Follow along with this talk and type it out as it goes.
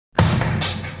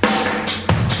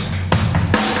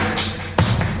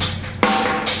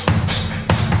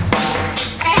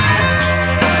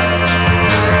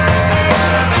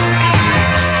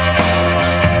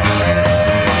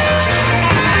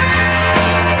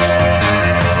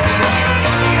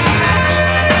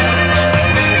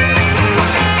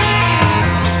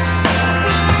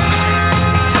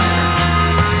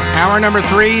Hour number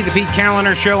 3, the Pete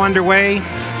Callender Show underway.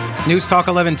 News Talk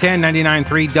 1110,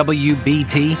 99.3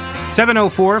 WBT,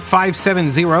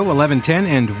 704-570-1110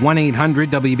 and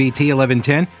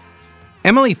 1-800-WBT-1110.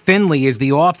 Emily Finley is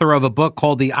the author of a book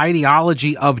called The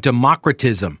Ideology of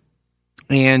Democratism.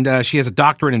 And she has a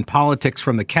doctorate in politics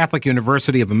from the Catholic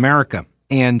University of America.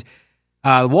 And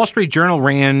the Wall Street Journal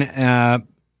ran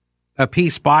a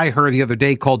piece by her the other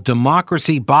day called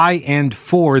Democracy by and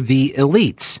for the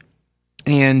Elites.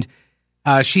 And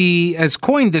she has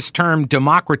coined this term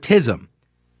democratism,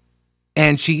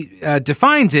 and she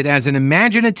defines it as an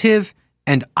imaginative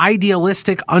and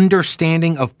idealistic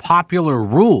understanding of popular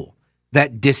rule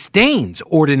that disdains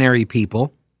ordinary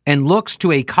people and looks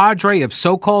to a cadre of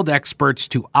so-called experts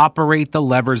to operate the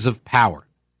levers of power,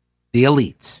 the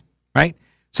elites, right?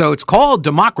 So it's called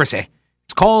democracy.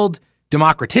 It's called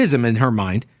democratism in her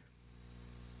mind,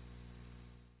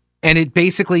 and it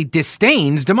basically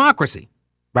disdains democracy,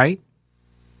 right?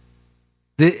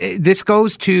 This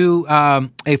goes to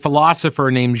a philosopher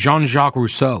named Jean-Jacques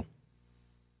Rousseau.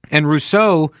 And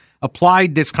Rousseau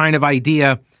applied this kind of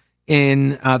idea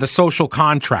in the social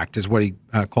contract, is what he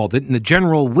called it. And the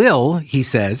general will, he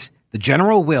says, the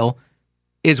general will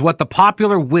is what the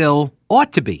popular will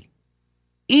ought to be,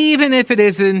 even if it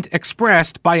isn't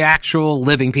expressed by actual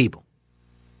living people.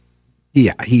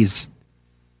 Yeah, he's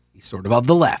sort of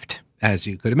the left, as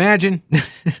you could imagine.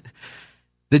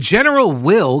 The general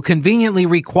will conveniently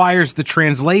requires the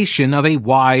translation of a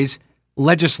wise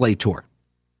legislator,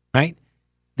 right?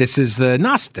 This is the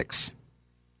Gnostics.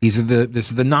 This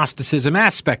is the Gnosticism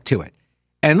aspect to it.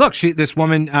 And look, this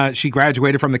woman, she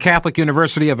graduated from the Catholic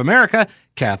University of America.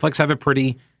 Catholics have a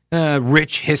pretty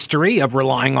rich history of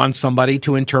relying on somebody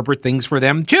to interpret things for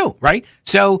them too, right?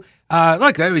 So,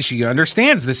 look, she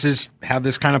understands this is how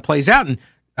this kind of plays out. And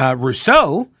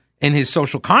Rousseau, in his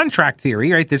social contract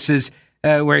theory, right, this is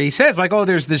where he says, like, oh,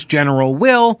 there's this general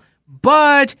will,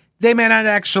 but they may not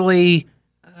actually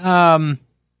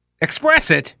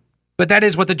express it, but that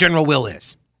is what the general will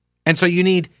is. And so you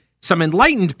need some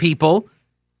enlightened people,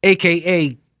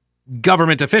 a.k.a.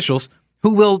 government officials,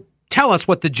 who will tell us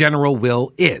what the general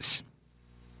will is.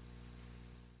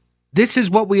 This is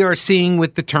what we are seeing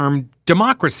with the term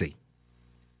democracy.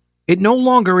 It no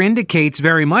longer indicates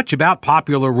very much about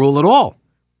popular rule at all.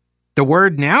 The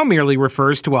word now merely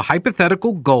refers to a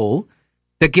hypothetical goal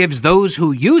that gives those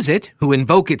who use it, who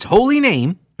invoke its holy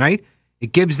name, right?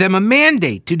 It gives them a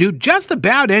mandate to do just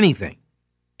about anything,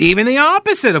 even the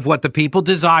opposite of what the people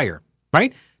desire,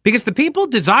 right? Because the people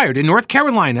desired, in North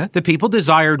Carolina, the people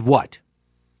desired what?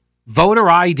 Voter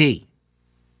ID.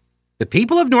 The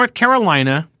people of North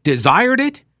Carolina desired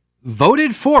it,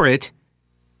 voted for it,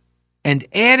 and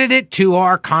added it to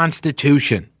our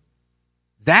Constitution.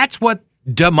 That's what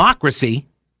democracy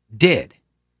did.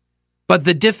 But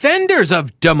the defenders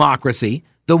of democracy,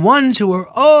 the ones who are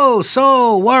oh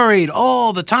so worried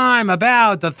all the time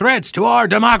about the threats to our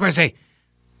democracy,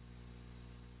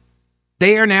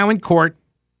 they are now in court,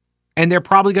 and they're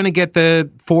probably going to get the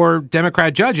 4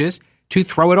 Democrat judges to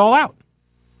throw it all out.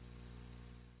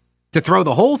 To throw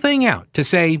the whole thing out, to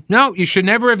say, no, you should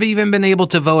never have even been able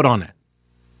to vote on it.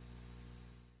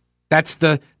 That's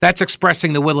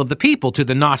expressing the will of the people to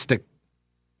the Gnostic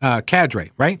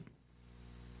cadre, right?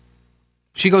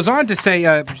 She goes on to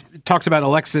say, talks about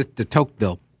Alexis de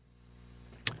Tocqueville,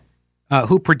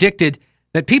 who predicted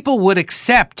that people would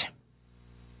accept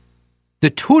the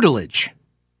tutelage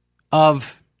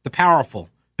of the powerful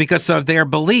because of their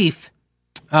belief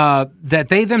that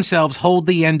they themselves hold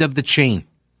the end of the chain.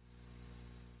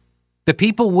 The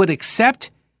people would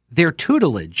accept their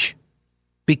tutelage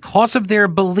because of their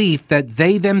belief that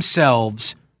they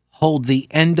themselves hold the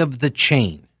end of the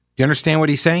chain. Do you understand what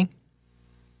he's saying?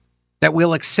 That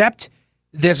we'll accept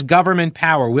this government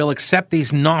power. We'll accept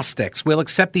these Gnostics. We'll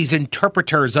accept these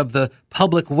interpreters of the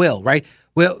public will, right?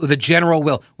 The general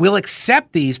will. We'll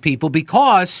accept these people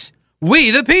because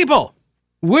we, the people,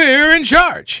 we're in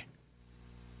charge.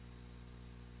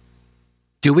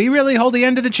 Do we really hold the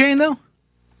end of the chain, though?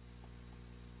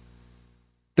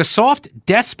 The soft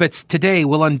despots today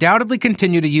will undoubtedly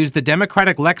continue to use the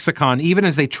democratic lexicon even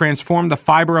as they transform the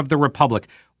fiber of the republic.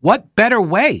 What better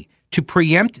way to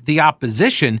preempt the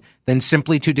opposition than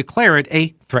simply to declare it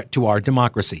a threat to our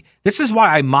democracy? This is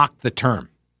why I mock the term,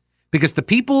 because the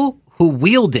people who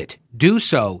wield it do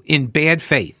so in bad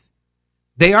faith.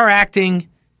 They are acting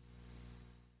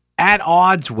at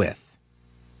odds with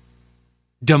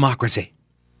democracy.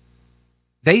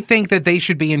 They think that they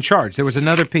should be in charge. There was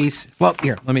another piece. Well,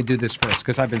 here, let me do this first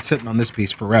because I've been sitting on this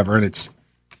piece forever and it's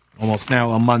almost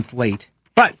now a month late.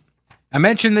 But I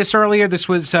mentioned this earlier. This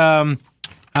was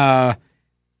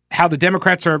how the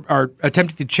Democrats are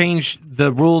attempting to change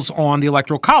the rules on the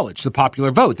Electoral College, the popular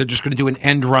vote. They're just going to do an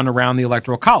end run around the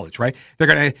Electoral College, right? They're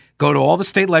going to go to all the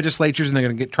state legislatures and they're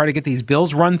going to try to get these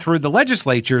bills run through the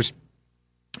legislatures.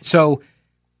 So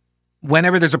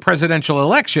whenever there's a presidential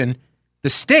election, the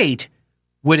state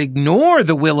would ignore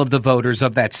the will of the voters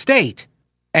of that state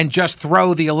and just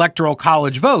throw the Electoral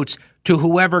College votes to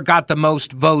whoever got the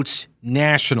most votes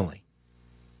nationally.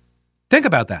 Think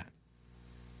about that.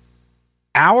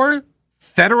 Our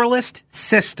federalist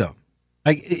system,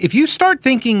 like if you start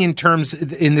thinking in terms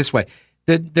in this way,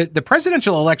 the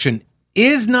presidential election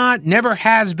is not, never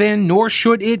has been, nor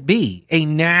should it be a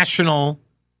national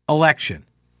election.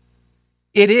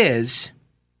 It is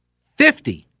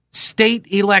 50 state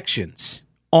elections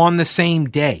on the same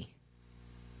day.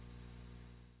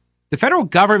 The federal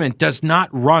government does not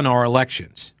run our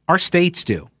elections. Our states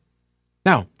do.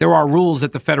 Now, there are rules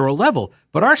at the federal level,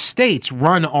 but our states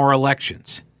run our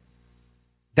elections.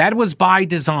 That was by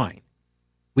design.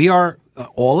 We are,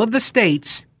 all of the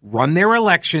states run their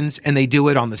elections, and they do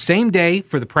it on the same day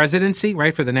for the presidency,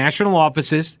 right, for the national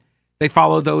offices. They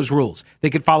follow those rules. They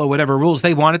could follow whatever rules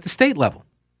they want at the state level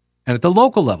and at the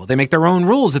local level. They make their own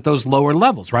rules at those lower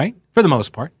levels, right, for the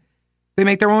most part. They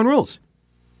make their own rules.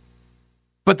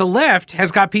 But the left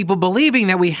has got people believing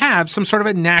that we have some sort of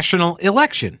a national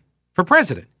election for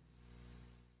president.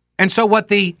 And so what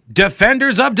the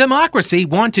defenders of democracy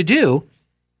want to do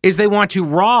is they want to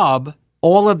rob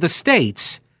all of the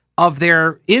states of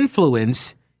their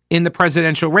influence in the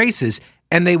presidential races.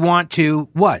 And they want to,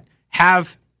 what?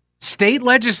 Have state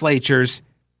legislatures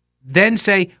then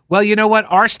say, well, you know what?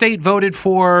 Our state voted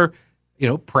for,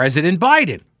 President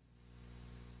Biden.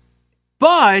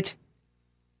 But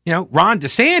Ron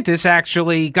DeSantis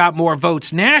actually got more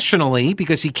votes nationally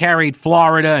because he carried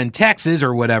Florida and Texas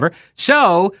or whatever.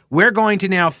 So we're going to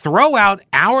now throw out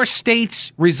our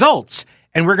state's results,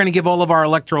 and we're going to give all of our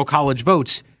Electoral College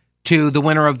votes to the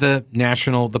winner of the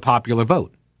popular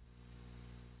vote,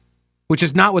 which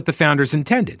is not what the founders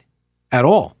intended at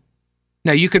all.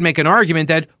 Now, you could make an argument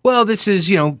that, well, this is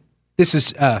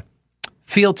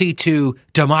fealty to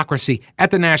democracy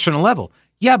at the national level.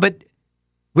 Yeah, but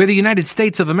we're the United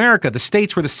States of America. The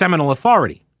states were the seminal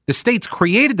authority. The states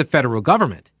created the federal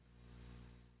government,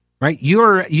 right?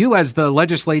 You as the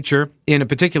legislature in a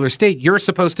particular state, you're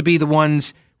supposed to be the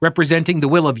ones representing the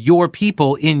will of your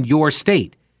people in your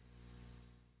state.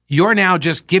 You're now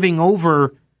just giving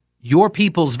over your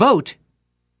people's vote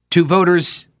to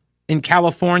voters in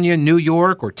California, New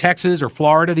York, or Texas, or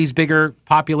Florida, these bigger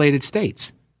populated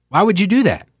states. Why would you do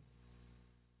that?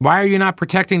 Why are you not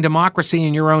protecting democracy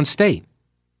in your own state?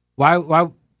 Why?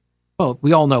 Well,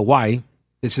 we all know why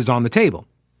this is on the table.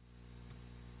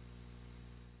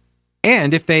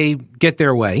 And if they get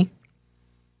their way,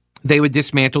 they would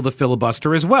dismantle the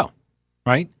filibuster as well,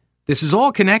 right? This is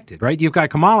all connected, right? You've got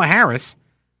Kamala Harris,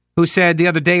 who said the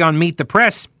other day on Meet the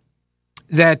Press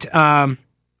that,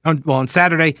 on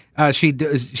Saturday, she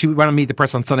went on Meet the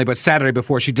Press on Sunday, but Saturday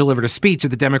before, she delivered a speech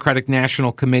at the Democratic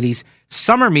National Committee's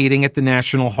summer meeting at the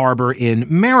National Harbor in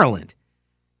Maryland.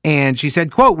 And she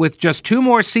said, quote, with just 2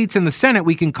 more seats in the Senate,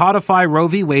 we can codify Roe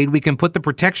v. Wade. We can put the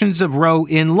protections of Roe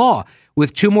in law.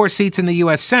 With 2 more seats in the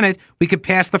U.S. Senate, we could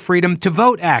pass the Freedom to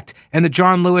Vote Act and the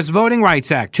John Lewis Voting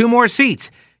Rights Act. 2 more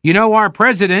seats. Our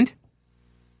president,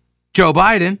 Joe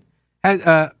Biden,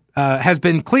 has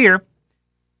been clear.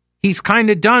 He's kind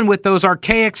of done with those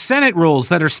archaic Senate rules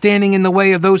that are standing in the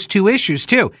way of those 2 issues,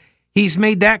 too. He's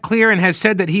made that clear and has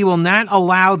said that he will not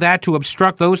allow that to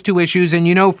obstruct those 2 issues.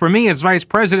 And, for me as vice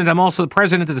president, I'm also the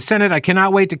president of the Senate. I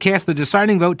cannot wait to cast the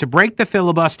deciding vote to break the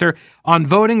filibuster on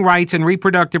voting rights and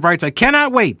reproductive rights. I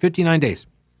cannot wait 59 days.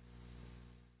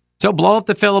 So blow up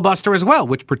the filibuster as well,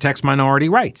 which protects minority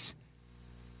rights.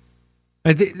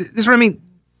 This is what I mean.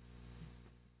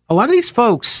 A lot of these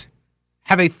folks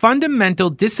have a fundamental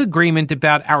disagreement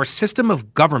about our system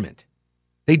of government.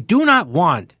 They do not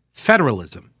want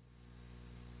federalism.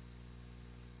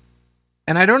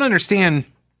 And I don't understand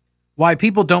why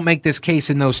people don't make this case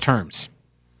in those terms.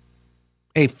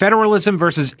 A federalism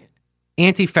versus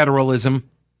anti-federalism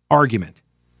argument.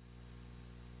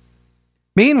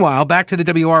 Meanwhile, back to the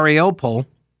WRAL poll,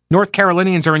 North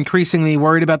Carolinians are increasingly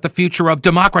worried about the future of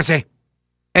democracy.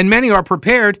 And many are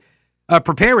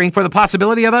preparing for the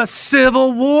possibility of a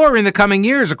civil war in the coming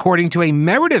years, according to a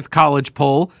Meredith College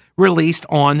poll released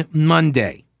on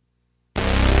Monday.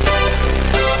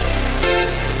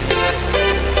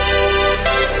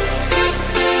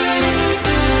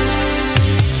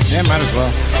 Yeah, might as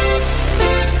well.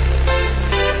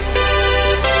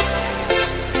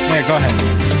 Yeah, go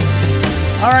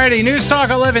ahead. All righty, News Talk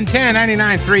 1110,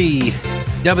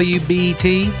 99.3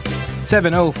 800-WBT,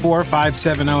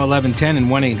 704-570-1110, and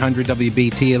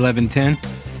 1-800-WBT-1110.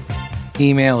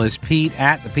 Email is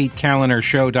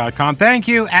pete@thePeteCallenderShow.com. Thank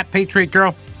you, at Patriot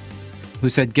Girl, who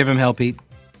said, give him hell, Pete.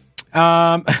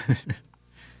 Let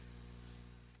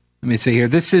me see here.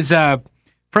 This is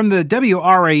from the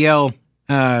WRAL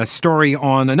story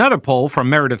on another poll from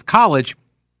Meredith College.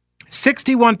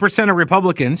 61% of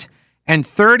Republicans and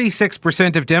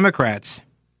 36% of Democrats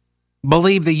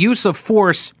believe the use of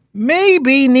force may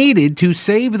be needed to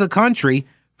save the country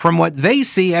from what they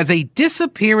see as a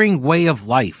disappearing way of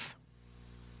life.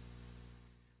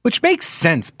 Which makes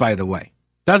sense, by the way,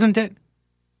 doesn't it?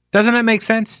 Doesn't it make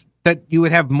sense that you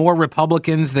would have more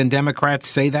Republicans than Democrats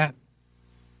say that?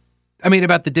 I mean,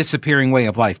 about the disappearing way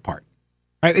of life part.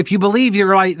 Right? If you believe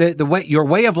your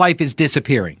way of life is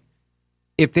disappearing,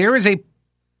 if there is a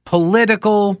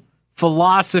political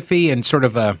philosophy and sort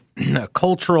of a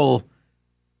cultural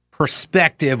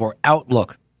perspective or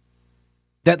outlook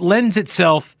that lends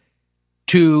itself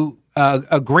to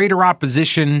a greater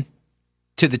opposition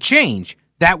to the change,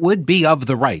 that would be of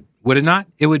the right, would it not?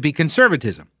 It would be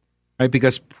conservatism, right?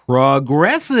 Because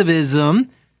progressivism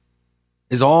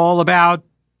is all about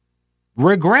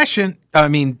progress,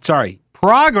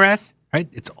 right?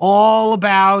 It's all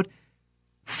about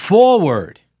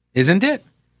forward, isn't it?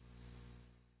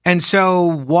 And so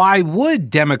why would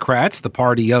Democrats, the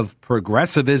party of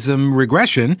progressivism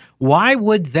regression, why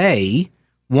would they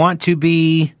want to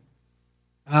be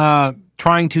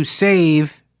trying to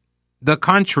save the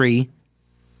country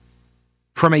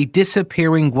from a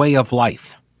disappearing way of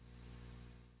life?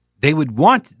 They would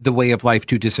want the way of life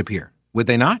to disappear, would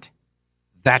they not?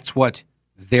 That's what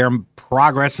their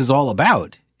progress is all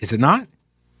about, is it not?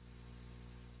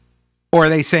 Or are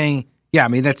they saying,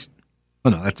 that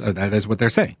is what they're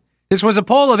saying. This was a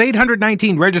poll of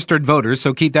 819 registered voters,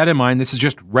 so keep that in mind. This is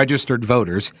just registered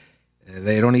voters.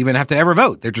 They don't even have to ever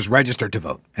vote. They're just registered to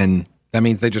vote. And that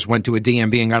means they just went to a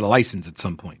DMV and got a license at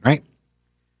some point, right?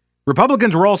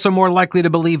 Republicans were also more likely to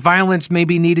believe violence may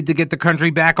be needed to get the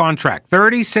country back on track.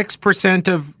 36%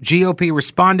 of GOP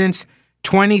respondents,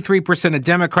 23% of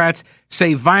Democrats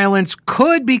say violence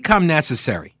could become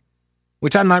necessary,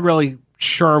 which I'm not really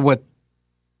sure what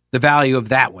the value of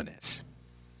that one is.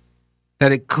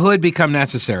 That it could become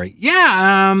necessary.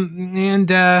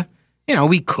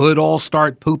 We could all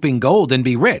start pooping gold and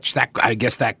be rich. I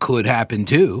guess that could happen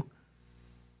too.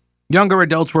 Younger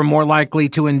adults were more likely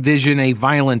to envision a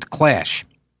violent clash.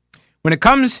 When it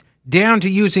comes down to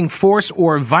using force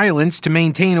or violence to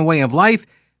maintain a way of life,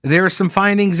 there are some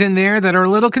findings in there that are a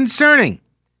little concerning,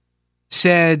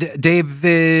 said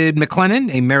David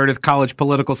McLennan, a Meredith College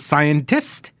political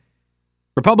scientist.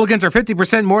 Republicans are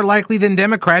 50% more likely than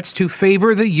Democrats to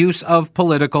favor the use of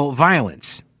political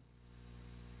violence.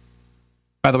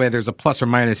 By the way, there's a plus or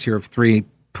minus here of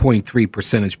 3.3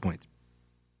 percentage points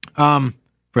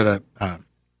for the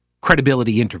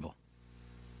credibility interval.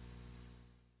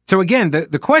 So again,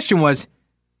 the question was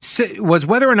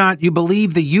whether or not you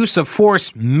believe the use of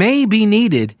force may be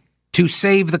needed to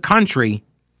save the country.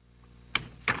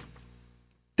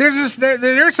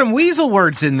 There's some weasel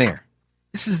words in there.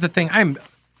 This is the thing.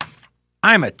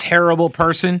 I'm a terrible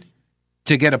person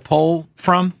to get a poll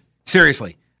from.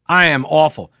 Seriously, I am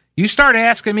awful. You start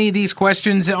asking me these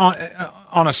questions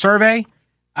on a survey,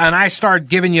 and I start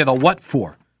giving you the what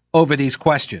for over these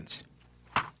questions.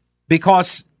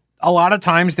 Because a lot of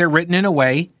times they're written in a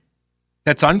way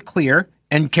that's unclear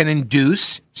and can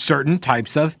induce certain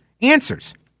types of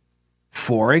answers.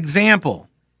 For example,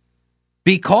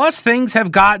 because things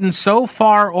have gotten so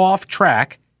far off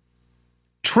track,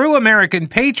 true American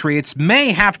patriots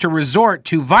may have to resort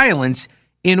to violence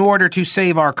in order to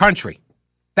save our country.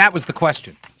 That was the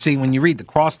question. See, when you read the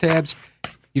crosstabs,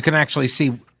 you can actually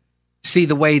see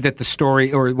the way that the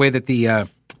story or the way that the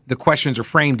questions are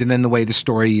framed and then the way the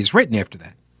story is written after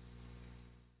that.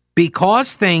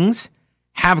 Because things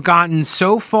have gotten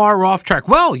so far off track.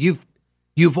 Well, you've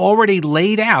already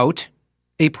laid out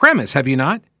a premise, have you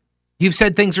not? You've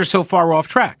said things are so far off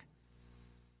track.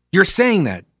 You're saying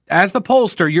that. As the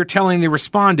pollster, you're telling the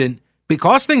respondent,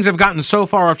 because things have gotten so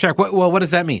far off track, what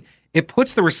does that mean? It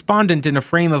puts the respondent in a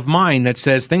frame of mind that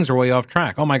says things are way off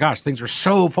track. Oh my gosh, things are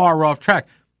so far off track.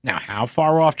 Now, how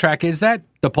far off track is that?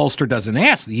 The pollster doesn't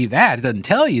ask you that. It doesn't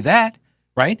tell you that,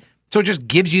 right? So it just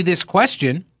gives you this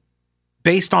question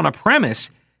based on a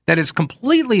premise that is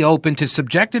completely open to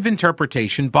subjective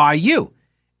interpretation by you.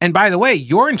 And by the way,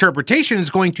 your interpretation is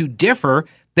going to differ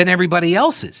than everybody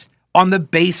else's on the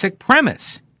basic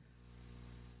premise.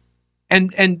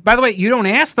 And by the way, you don't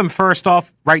ask them first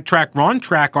off, right track, wrong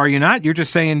track, are you not? You're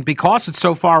just saying because it's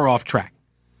so far off track.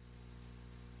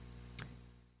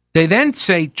 They then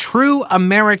say true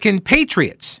American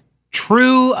patriots.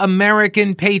 True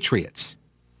American patriots.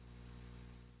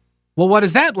 Well, what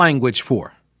is that language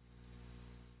for?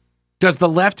 Does the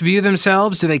left view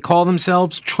themselves? Do they call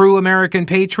themselves true American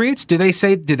patriots? Do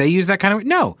they use that kind of?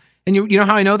 No. And you know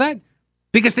how I know that?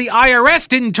 Because the IRS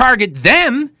didn't target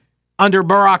them under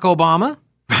Barack Obama,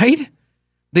 right?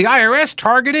 The IRS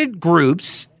targeted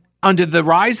groups under the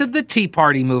rise of the Tea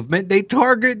Party movement. They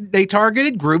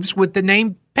targeted groups with the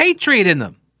name patriot in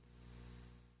them,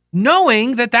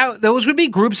 knowing that those would be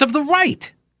groups of the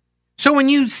right. So when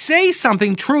you say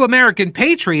something, true American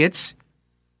patriots,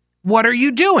 what are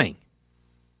you doing?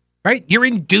 Right? You're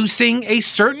inducing a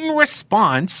certain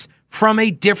response from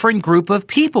a different group of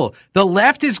people. The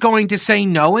left is going to say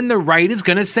no, and the right is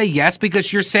going to say yes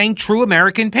because you're saying true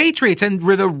American patriots. And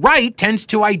the right tends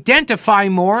to identify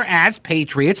more as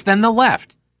patriots than the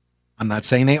left. I'm not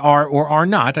saying they are or are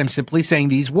not. I'm simply saying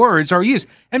these words are used.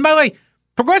 And by the way,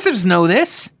 progressives know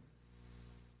this.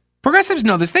 Progressives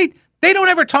know this. They don't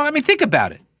ever talk. I mean, think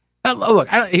about it. Look,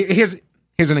 here's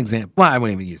an example. Well, I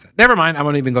won't even use that. Never mind. I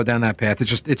won't even go down that path.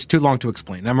 It's too long to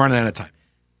explain. I'm running out of time.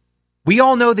 We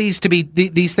all know these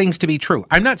things to be true.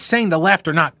 I'm not saying the left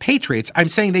are not patriots. I'm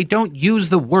saying they don't use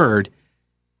the word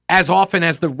as often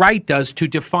as the right does to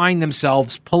define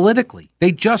themselves politically.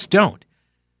 They just don't.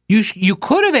 You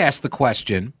could have asked the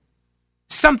question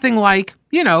something like,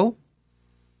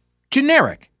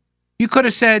 generic. You could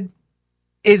have said,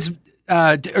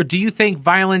 or do you think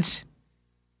violence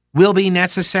will be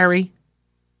necessary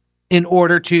in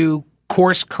order to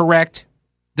course correct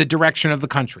the direction of the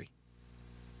country?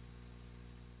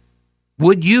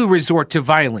 Would you resort to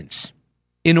violence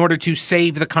in order to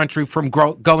save the country from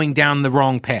going down the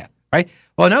wrong path, right?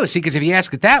 Well, no, see, because if you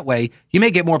ask it that way, you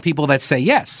may get more people that say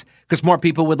yes, because more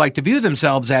people would like to view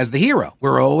themselves as the hero.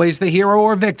 We're always the hero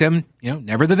or victim,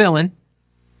 never the villain.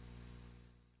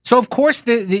 So, of course,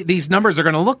 these numbers are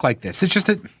going to look like this. It's just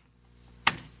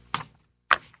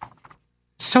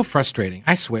so frustrating,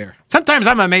 I swear. Sometimes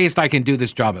I'm amazed I can do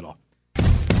this job at all.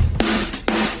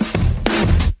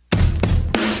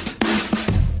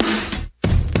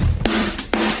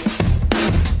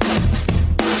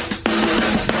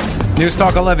 News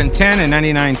Talk 1110 and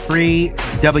 99.3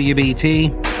 WBT.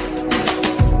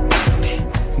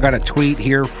 Got a tweet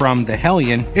here from the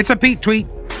Hellion. It's a Pete tweet.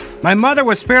 My mother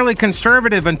was fairly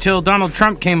conservative until Donald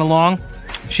Trump came along.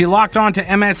 She locked on to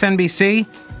MSNBC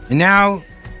and now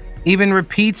even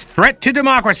repeats threat to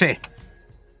democracy.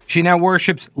 She now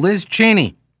worships Liz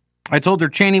Cheney. I told her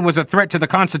Cheney was a threat to the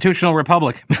constitutional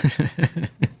republic.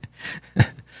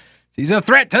 She's a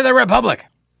threat to the republic.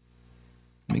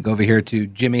 Let me go over here to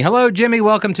Jimmy. Hello, Jimmy.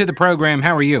 Welcome to the program.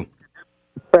 How are you?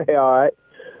 Hey, all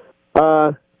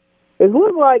right. It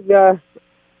looks like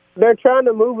they're trying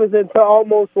to move us into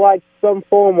almost like some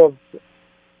form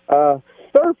of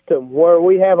serfdom, where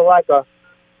we have like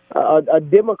a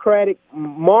democratic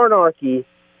monarchy,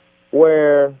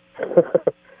 where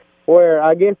where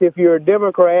I guess if you're a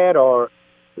Democrat or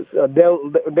a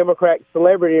Democrat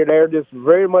celebrity, they're just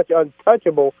very much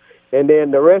untouchable, and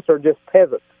then the rest are just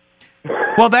peasants.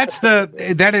 Well,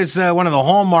 that is one of the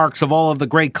hallmarks of all of the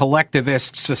great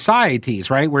collectivist societies,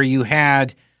 right? Where you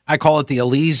had, I call it the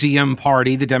Elysium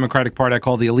Party, the Democratic Party. I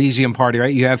call it the Elysium Party,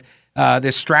 right? You have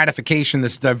this stratification,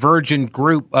 this divergent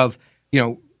group of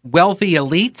wealthy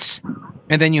elites,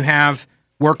 and then you have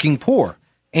working poor,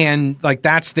 and like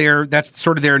that's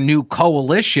sort of their new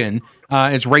coalition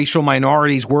is racial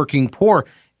minorities, working poor,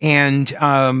 and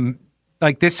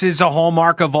like this is a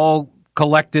hallmark of all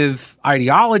collective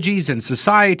ideologies and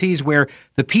societies where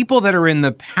the people that are in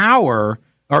the power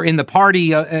or in the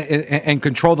party and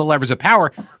control the levers of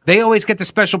power, they always get the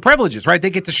special privileges, right? They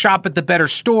get to shop at the better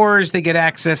stores. They get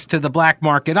access to the black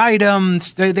market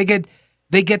items. They get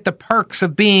the perks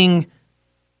of being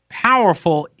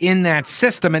powerful in that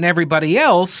system, and everybody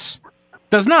else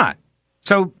does not.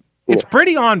 So it's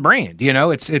pretty on brand,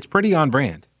 it's pretty on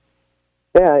brand.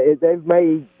 Yeah, they've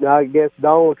made, I guess,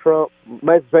 Donald Trump,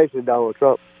 especially Donald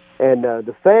Trump, and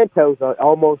the Santos are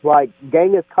almost like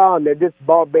Genghis Khan. They're just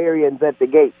barbarians at the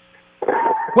gate.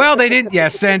 Well, they didn't,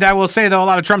 yes, and I will say, though, a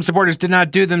lot of Trump supporters did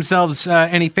not do themselves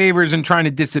any favors in trying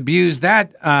to disabuse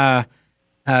that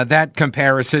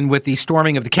comparison with the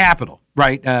storming of the Capitol,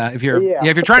 right? If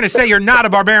you're trying to say you're not a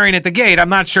barbarian at the gate, I'm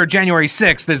not sure January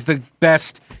 6th is the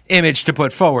best image to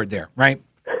put forward there, right?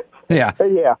 Yeah.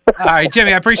 Yeah. All right,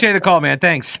 Jimmy, I appreciate the call, man.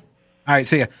 Thanks. All right,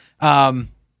 see ya. I'm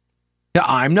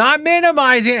not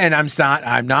minimizing, and I'm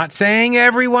not saying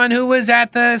everyone who was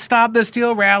at the Stop the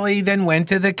Steal rally then went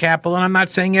to the Capitol, and I'm not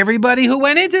saying everybody who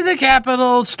went into the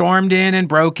Capitol stormed in and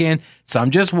broke in.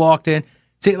 Some just walked in.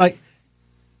 See, like,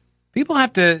 People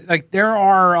have to, like, there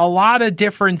are a lot of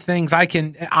different things I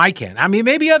can. I mean,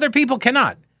 maybe other people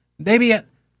cannot. Maybe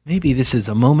this is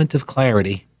a moment of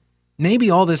clarity. Maybe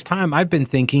all this time I've been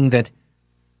thinking that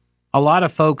a lot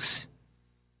of folks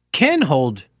can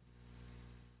hold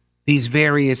these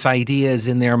various ideas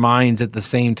in their minds at the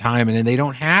same time, and they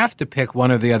don't have to pick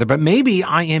one or the other. But maybe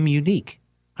I am unique.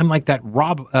 I'm like that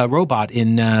robot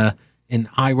in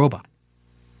iRobot.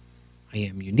 I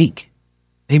am unique.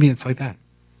 Maybe it's like that.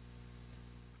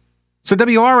 So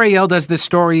WRAL does this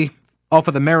story off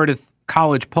of the Meredith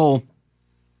College poll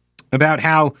about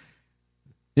how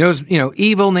those,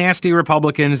 evil, nasty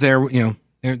Republicans, they're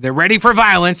ready for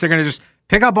violence. They're going to just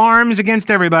pick up arms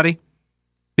against everybody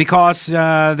because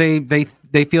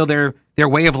they feel their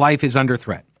way of life is under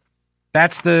threat.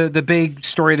 That's the big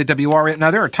story that WRAL.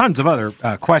 Now, there are tons of other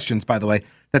questions, by the way,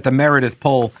 that the Meredith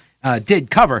poll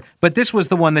did cover, but this was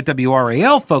the one that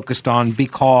WRAL focused on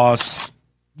because,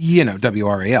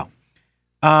 WRAL.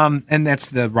 And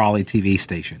that's the Raleigh TV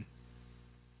station.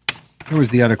 Here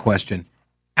was the other question.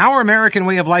 Our American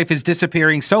way of life is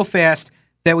disappearing so fast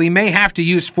that we may have to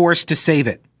use force to save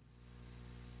it.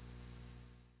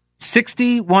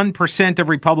 61% of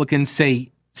Republicans say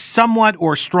somewhat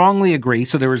or strongly agree.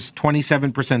 So there was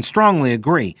 27% strongly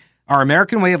agree. Our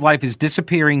American way of life is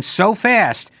disappearing so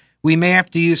fast, we may have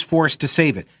to use force to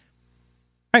save it.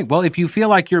 Right. Well, if you feel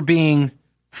like you're being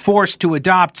forced to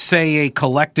adopt, say, a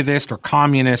collectivist or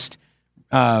communist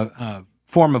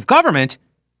form of government,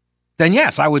 then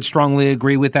yes, I would strongly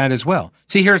agree with that as well.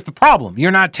 See, here's the problem. You're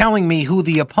not telling me who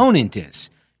the opponent is.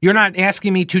 You're not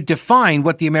asking me to define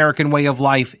what the American way of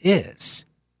life is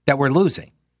that we're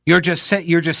losing. You're just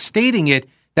stating it,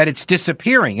 that it's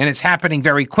disappearing and it's happening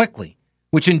very quickly,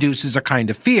 which induces a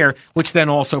kind of fear, which then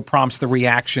also prompts the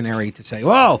reactionary to say,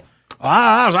 "Whoa,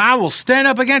 I will stand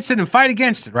up against it and fight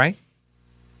against it," right?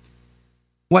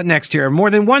 What next here? More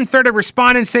than 1/3 of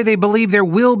respondents say they believe there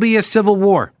will be a civil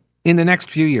war in the next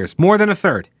few years. More than a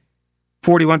third.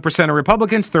 41% of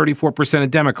Republicans, 34% of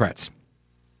Democrats.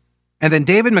 And then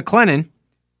David McLennan,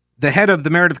 the head of the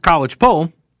Meredith College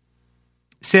poll,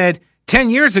 said 10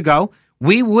 years ago,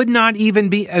 we would not even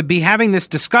be having this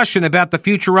discussion about the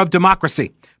future of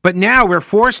democracy. But now we're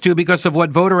forced to because of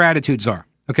what voter attitudes are.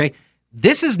 Okay?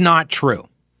 This is not true.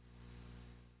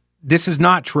 This is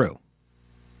not true.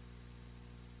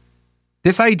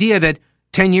 This idea that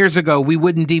 10 years ago we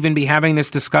wouldn't even be having this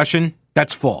discussion,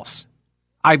 that's false.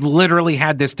 I've literally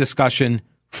had this discussion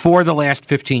for the last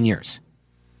 15 years.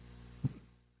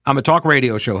 I'm a talk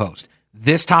radio show host.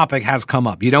 This topic has come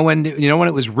up. You know when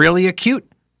it was really acute?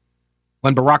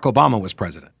 When Barack Obama was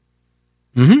president.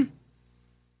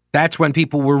 That's when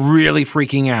people were really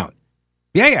freaking out.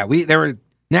 There were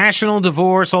national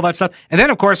divorce, all that stuff. And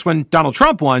then, of course, when Donald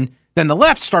Trump won, then the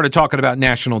left started talking about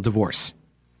national divorce.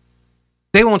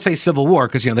 They won't say civil war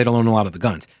because, they don't own a lot of the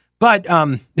guns. But,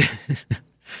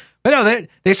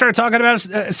 they started talking about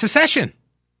secession.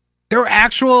 There were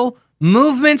actual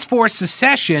movements for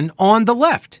secession on the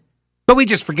left. But we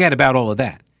just forget about all of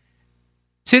that.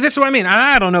 See, this is what I mean.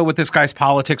 I don't know what this guy's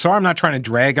politics are. I'm not trying to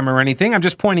drag him or anything. I'm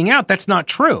just pointing out that's not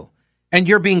true. And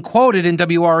you're being quoted in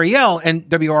WRAL, and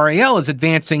WRAL is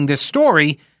advancing this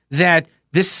story that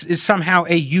this is somehow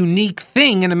a unique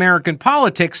thing in American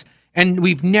politics, and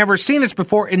we've never seen this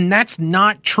before, and that's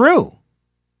not true.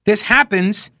 It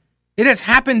has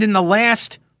happened in the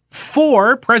last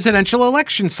 4 presidential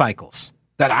election cycles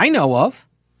that I know of.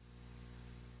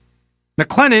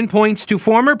 McLennan points to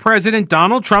former President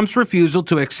Donald Trump's refusal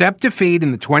to accept defeat in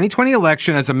the 2020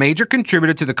 election as a major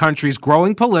contributor to the country's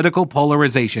growing political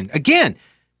polarization. Again,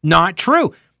 not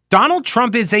true. Donald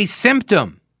Trump is a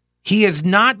symptom. He is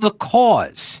not the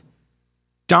cause.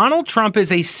 Donald Trump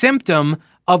is a symptom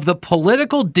of the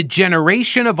political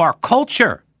degeneration of our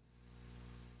culture.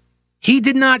 He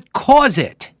did not cause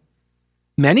it.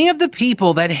 Many of the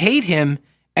people that hate him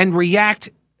and react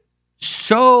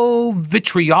so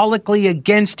vitriolically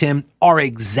against him are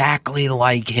exactly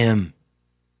like him.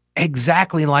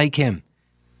 Exactly like him.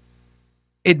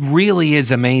 It really is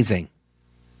amazing.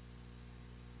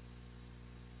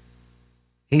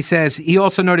 He says he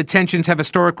also noted tensions have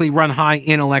historically run high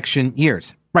in election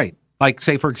years. Right. Like,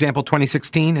 say, for example,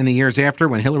 2016 and the years after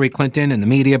when Hillary Clinton and the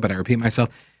media, but I repeat myself,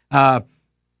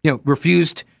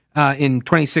 refused in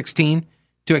 2016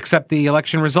 to accept the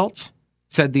election results,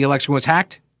 said the election was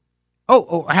hacked.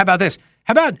 Oh, how about this?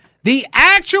 How about the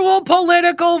actual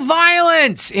political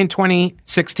violence in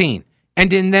 2016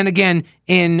 and then again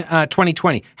in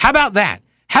 2020? How about that?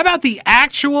 How about the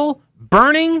actual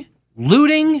burning,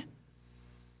 looting,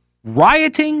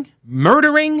 rioting,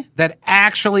 murdering that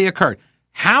actually occurred?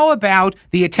 How about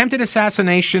the attempted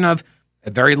assassination of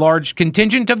a very large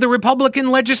contingent of the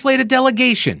Republican legislative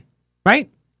delegation, right?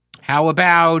 How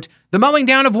about the mowing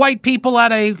down of white people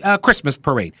at a Christmas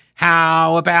parade?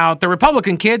 How about the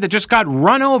Republican kid that just got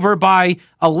run over by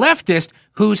a leftist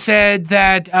who said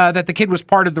that that the kid was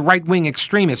part of the right-wing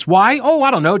extremists? Why? Oh, I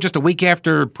don't know. Just a week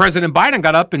after President Biden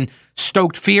got up and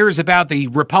stoked fears about the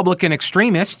Republican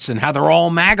extremists and how they're all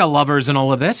MAGA lovers and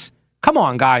all of this. Come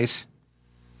on, guys.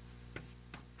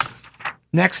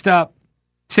 Next up,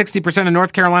 60% of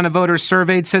North Carolina voters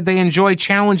surveyed said they enjoy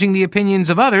challenging the opinions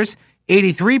of others.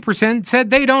 83% said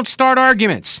they don't start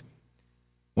arguments.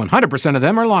 100% of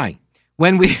them are lying.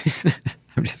 When we...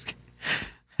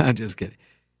 I'm just kidding.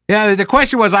 Yeah, the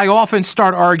question was, I often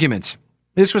start arguments.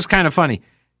 This was kind of funny.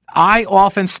 I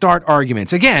often start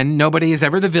arguments. Again, nobody is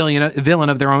ever the villain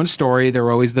of their own story. They're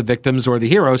always the victims or the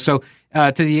heroes. So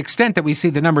to the extent that we see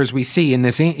the numbers we see in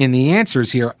the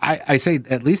answers here, I say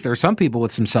at least there are some people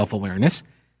with some self-awareness.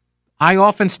 I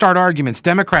often start arguments.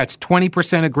 Democrats,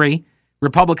 20% agree.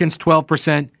 Republicans,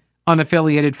 12%.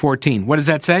 Unaffiliated, 14%. What does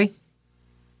that say?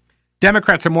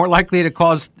 Democrats are more likely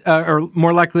to or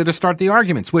more likely to start the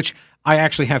arguments, which I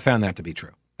actually have found that to be true.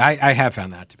 I have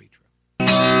found that to be true. They're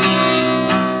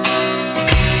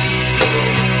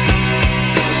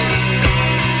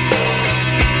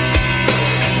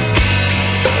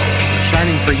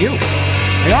shining for you.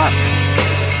 They are.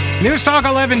 News Talk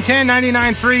 1110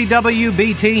 99.3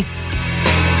 WBT.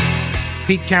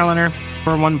 Pete Callender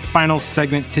for one final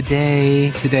segment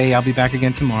today. I'll be back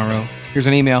again tomorrow. Here's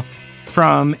an email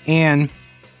from Ann,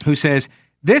 who says,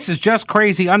 "This is just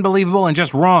crazy, unbelievable, and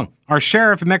just wrong. Our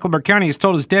sheriff in Mecklenburg County has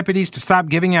told his deputies to stop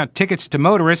giving out tickets to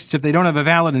motorists if they don't have a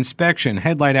valid inspection,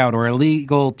 headlight out, or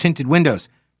illegal tinted windows.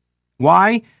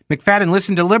 Why? McFadden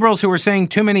listened to liberals who were saying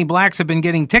too many blacks have been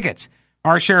getting tickets.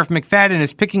 Our Sheriff McFadden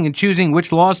is picking and choosing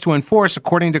which laws to enforce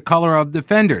according to color of the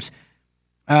offenders.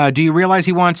 Do you realize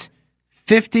he wants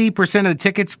 50% of the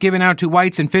tickets given out to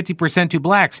whites and 50% to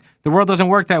blacks? The world doesn't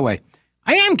work that way."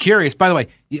 I am curious, by the way.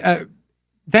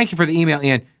 Thank you for the email,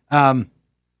 Ian.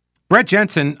 Brett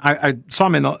Jensen, I saw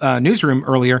him in the newsroom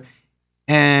earlier,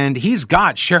 and he's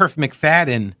got Sheriff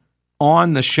McFadden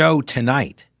on the show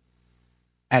tonight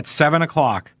at 7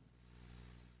 o'clock.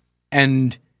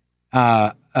 And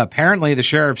apparently the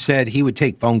sheriff said he would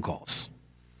take phone calls.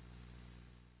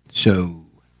 So,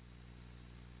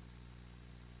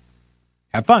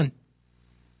 have fun.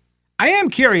 I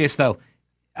am curious, though.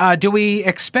 Do we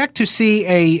expect to see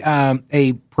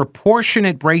a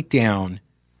proportionate breakdown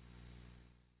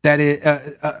that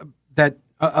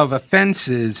of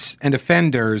offenses and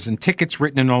offenders and tickets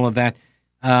written and all of that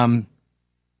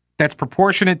that's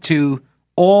proportionate to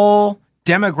all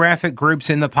demographic groups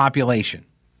in the population?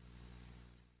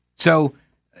 So,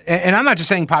 and I'm not just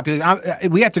saying population.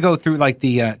 We have to go through like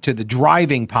to the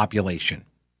driving population,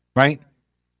 right?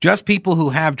 Just people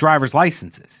who have driver's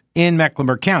licenses in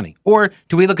Mecklenburg County. Or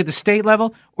do we look at the state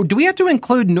level? Or do we have to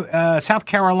include South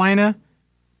Carolina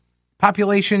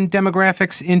population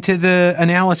demographics into the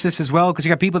analysis as well? Because you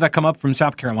got people that come up from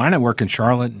South Carolina and work in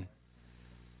Charlotte.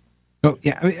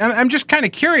 I'm just kind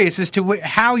of curious as to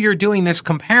how you're doing this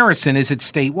comparison. Is it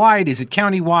statewide? Is it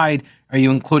countywide? Are you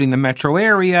including the metro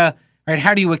area? Right?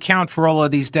 How do you account for all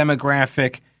of these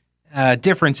demographic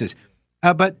differences?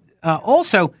 But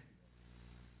also,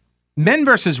 men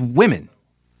versus women.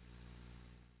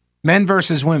 Men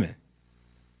versus women.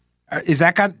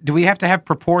 Do we have to have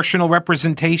proportional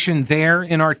representation there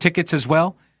in our tickets as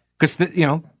well? Because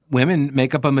women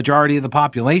make up a majority of the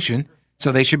population,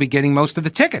 so they should be getting most of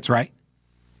the tickets, right?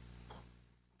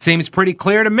 Seems pretty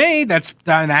clear to me. That's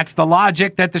the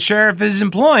logic that the sheriff is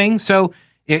employing. So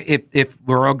if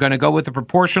we're going to go with the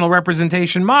proportional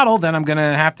representation model, then I'm going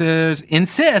to have to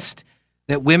insist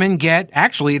that women get,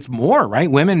 actually it's more,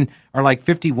 right? Women are like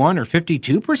 51 or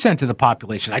 52% of the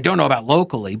population. I don't know about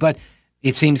locally, but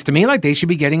it seems to me like they should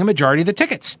be getting a majority of the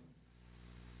tickets.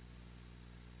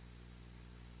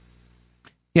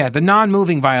 Yeah, the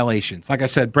non-moving violations. Like I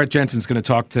said, Brett Jensen's going to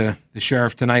talk to the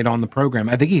sheriff tonight on the program.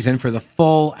 I think he's in for the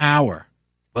full hour.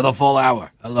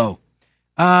 Hello.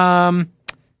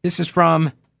 This is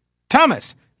from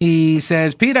Thomas. He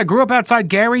says, "Pete, I grew up outside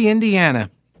Gary, Indiana,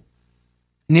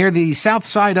 near the south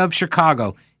side of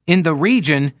Chicago. In the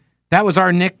region, that was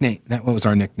our nickname." What was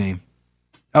our nickname?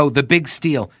 Oh, the Big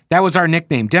Steal. That was our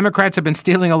nickname. Democrats have been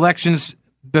stealing elections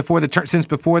since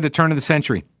before the turn of the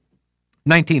century,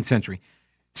 19th century.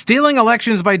 Stealing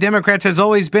elections by Democrats has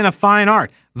always been a fine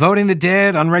art. Voting the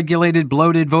dead, unregulated,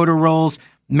 bloated voter rolls,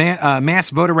 mass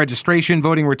voter registration,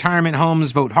 voting retirement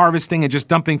homes, vote harvesting, and just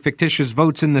dumping fictitious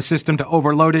votes in the system to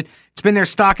overload it. It's been their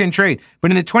stock in trade.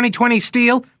 But in the 2020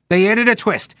 steal, They added a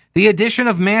twist. The addition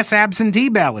of mass absentee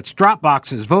ballots, drop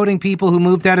boxes, voting people who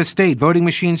moved out of state, voting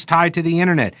machines tied to the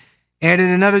internet. Added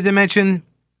another dimension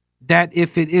that,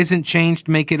 if it isn't changed,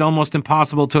 make it almost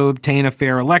impossible to obtain a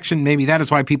fair election. Maybe that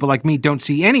is why people like me don't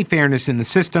see any fairness in the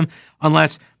system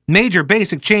unless major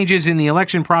basic changes in the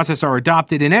election process are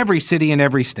adopted in every city and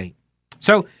every state.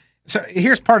 So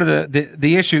here's part of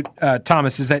the issue,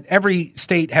 Thomas, is that every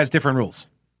state has different rules,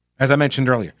 as I mentioned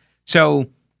earlier. So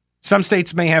some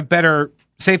states may have better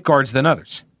safeguards than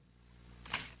others.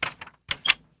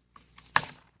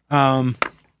 Know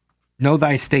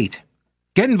thy state.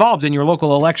 Get involved in your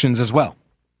local elections as well.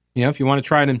 You know, if you want to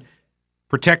try to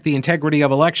protect the integrity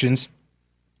of elections,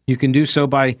 you can do so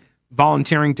by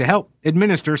volunteering to help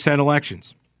administer said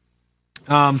elections.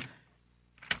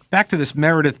 Back to this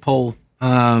Meredith poll.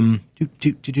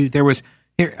 There was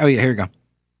here. Oh yeah, here we go.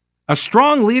 A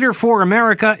strong leader for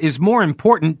America is more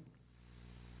important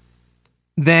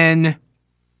than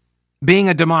being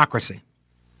a democracy.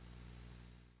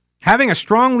 Having a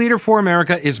strong leader for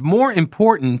America is more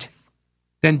important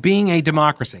than being a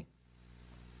democracy.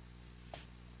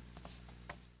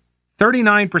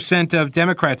 39% of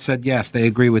Democrats said yes, they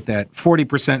agree with that.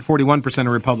 41%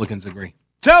 of Republicans agree.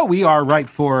 So we are ripe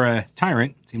for a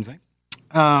tyrant, it seems like.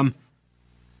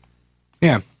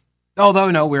 Yeah.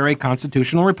 Although, no, we're a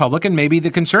constitutional republic, and maybe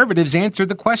the conservatives answered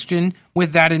the question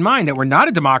with that in mind, that we're not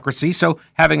a democracy, so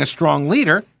having a strong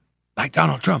leader, like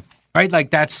Donald Trump, right? Like,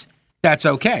 that's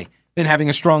okay. Then having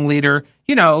a strong leader,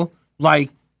 you know, like,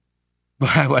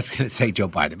 I was going to say Joe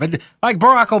Biden, but like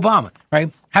Barack Obama, right?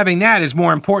 Having that is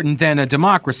more important than a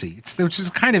democracy. Which is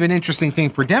kind of an interesting thing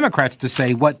for Democrats to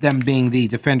say, what them being the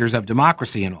defenders of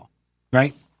democracy and all,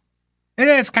 right? And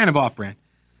it's kind of off-brand.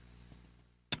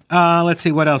 Let's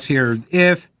see what else here.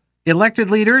 If elected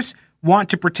leaders want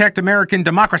to protect American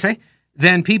democracy,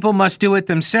 then people must do it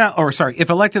themselves. If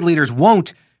elected leaders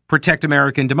won't protect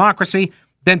American democracy,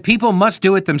 then people must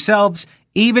do it themselves,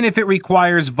 even if it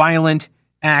requires violent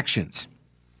actions.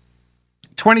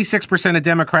 26% of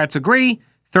Democrats agree,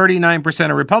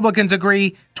 39% of Republicans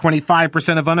agree,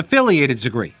 25% of unaffiliateds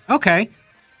agree. Okay.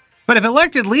 But if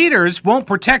elected leaders won't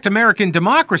protect American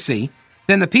democracy,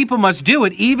 then the people must do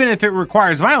it even if it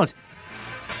requires violence.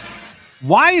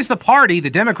 Why is the party,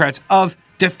 the Democrats, of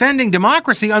defending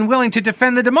democracy unwilling to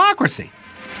defend the democracy?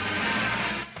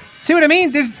 See what I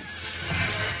mean? This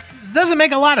doesn't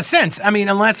make a lot of sense. I mean,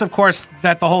 unless, of course,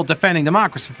 that the whole defending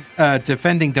democracy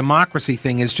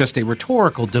thing is just a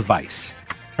rhetorical device,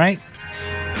 right?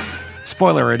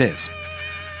 Spoiler, it is.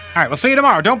 All right, we'll see you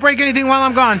tomorrow. Don't break anything while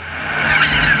I'm gone.